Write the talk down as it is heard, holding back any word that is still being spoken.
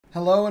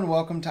Hello and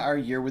welcome to our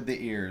Year with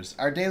the Ears,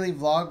 our daily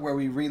vlog where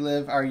we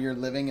relive our year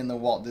living in the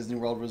Walt Disney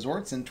World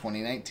resorts in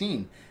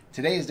 2019.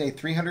 Today is day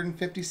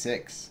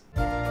 356.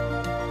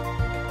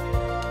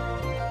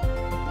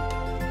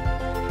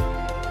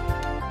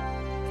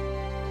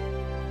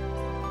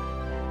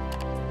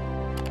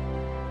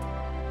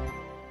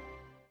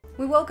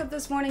 We woke up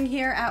this morning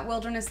here at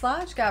Wilderness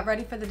Lodge, got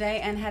ready for the day,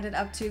 and headed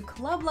up to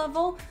club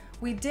level.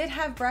 We did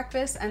have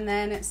breakfast and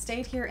then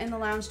stayed here in the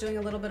lounge doing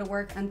a little bit of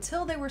work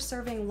until they were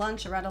serving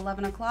lunch around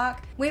 11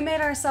 o'clock. We made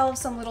ourselves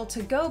some little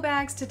to-go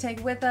bags to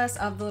take with us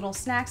of the little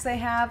snacks they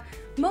have.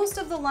 Most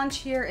of the lunch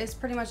here is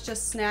pretty much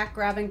just snack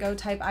grab-and-go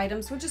type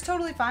items, which is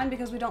totally fine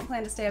because we don't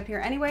plan to stay up here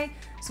anyway.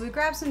 So we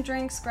grabbed some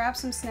drinks, grabbed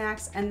some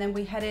snacks, and then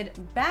we headed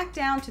back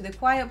down to the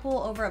quiet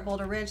pool over at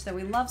Boulder Ridge that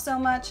we love so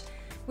much.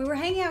 We were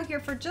hanging out here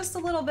for just a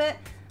little bit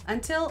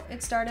until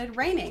it started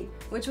raining,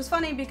 which was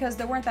funny because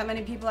there weren't that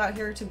many people out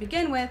here to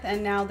begin with,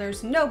 and now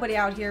there's nobody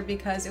out here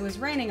because it was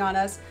raining on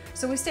us.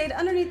 So we stayed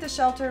underneath the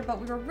shelter,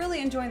 but we were really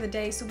enjoying the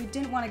day, so we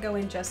didn't want to go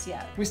in just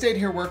yet. We stayed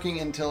here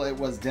working until it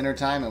was dinner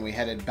time, and we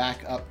headed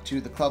back up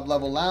to the club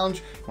level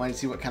lounge, wanted to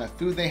see what kind of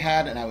food they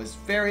had, and I was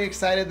very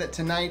excited that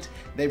tonight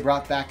they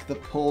brought back the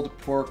pulled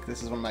pork.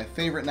 This is one of my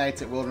favorite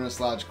nights at Wilderness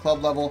Lodge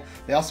club level.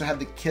 They also had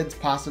the kids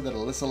pasta that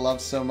Alyssa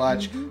loves so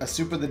much, a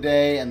soup of the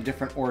day, and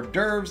different hors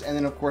d'oeuvres, and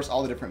then of course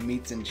all the different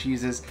meats and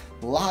cheeses.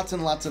 Lots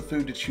and lots of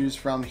food to choose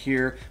from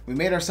here. We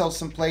made ourselves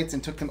some plates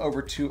and took them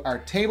over to our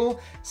table,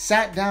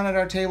 sat down at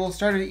our table,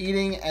 started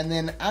eating, and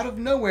then out of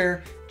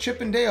nowhere,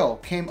 Chip and Dale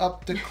came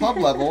up to club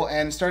level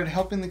and started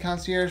helping the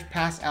concierge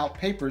pass out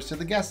papers to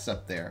the guests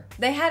up there.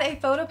 They had a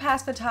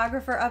PhotoPass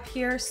photographer up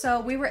here,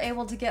 so we were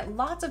able to get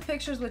lots of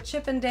pictures with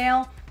Chip and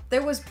Dale.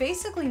 There was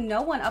basically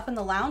no one up in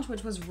the lounge,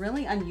 which was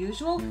really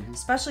unusual,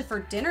 especially for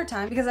dinner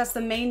time, because that's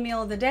the main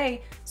meal of the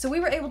day. So we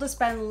were able to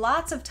spend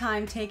lots of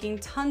time taking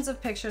tons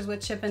of pictures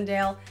with Chip and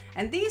Dale.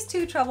 And these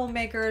two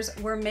troublemakers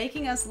were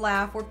making us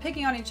laugh. We're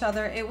picking on each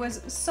other. It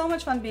was so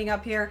much fun being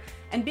up here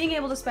and being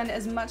able to spend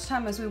as much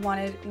time as we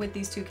wanted with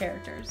these two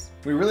characters.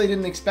 We really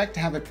didn't expect to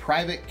have a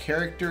private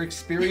character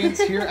experience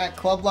here at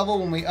club level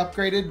when we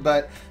upgraded,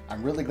 but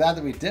I'm really glad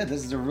that we did.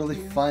 This is a really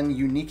fun,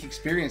 unique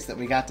experience that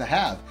we got to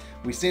have.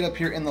 We stayed up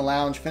here in the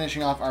lounge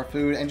finishing off our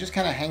food and just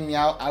kind of hanging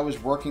out. I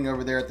was working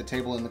over there at the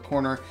table in the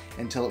corner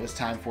until it was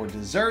time for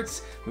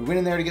desserts. We went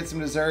in there to get some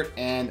dessert,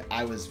 and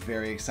I was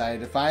very excited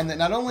to find that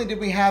not only did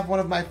we have one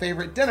of my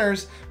favorite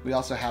dinners, we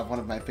also have one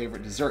of my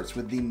favorite desserts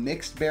with the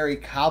mixed berry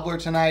cobbler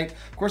tonight.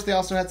 Of course, they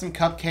also had some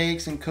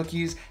cupcakes and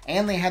cookies,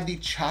 and they had the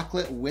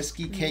chocolate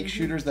whiskey cake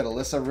shooters that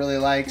Alyssa really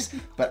likes,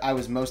 but I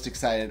was most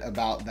excited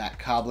about that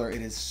cobbler.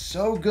 It is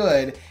so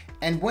good.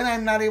 And when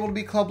I'm not able to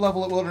be club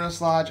level at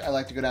Wilderness Lodge, I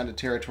like to go down to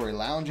Territory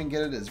Lounge and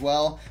get it as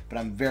well, but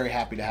I'm very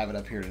happy to have it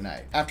up here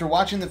tonight. After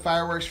watching the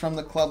fireworks from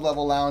the club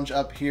level lounge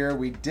up here,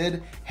 we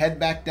did head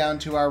back down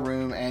to our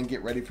room and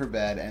get ready for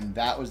bed, and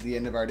that was the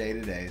end of our day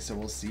today, so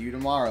we'll see you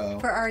tomorrow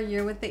For our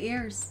Year with the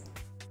Ears.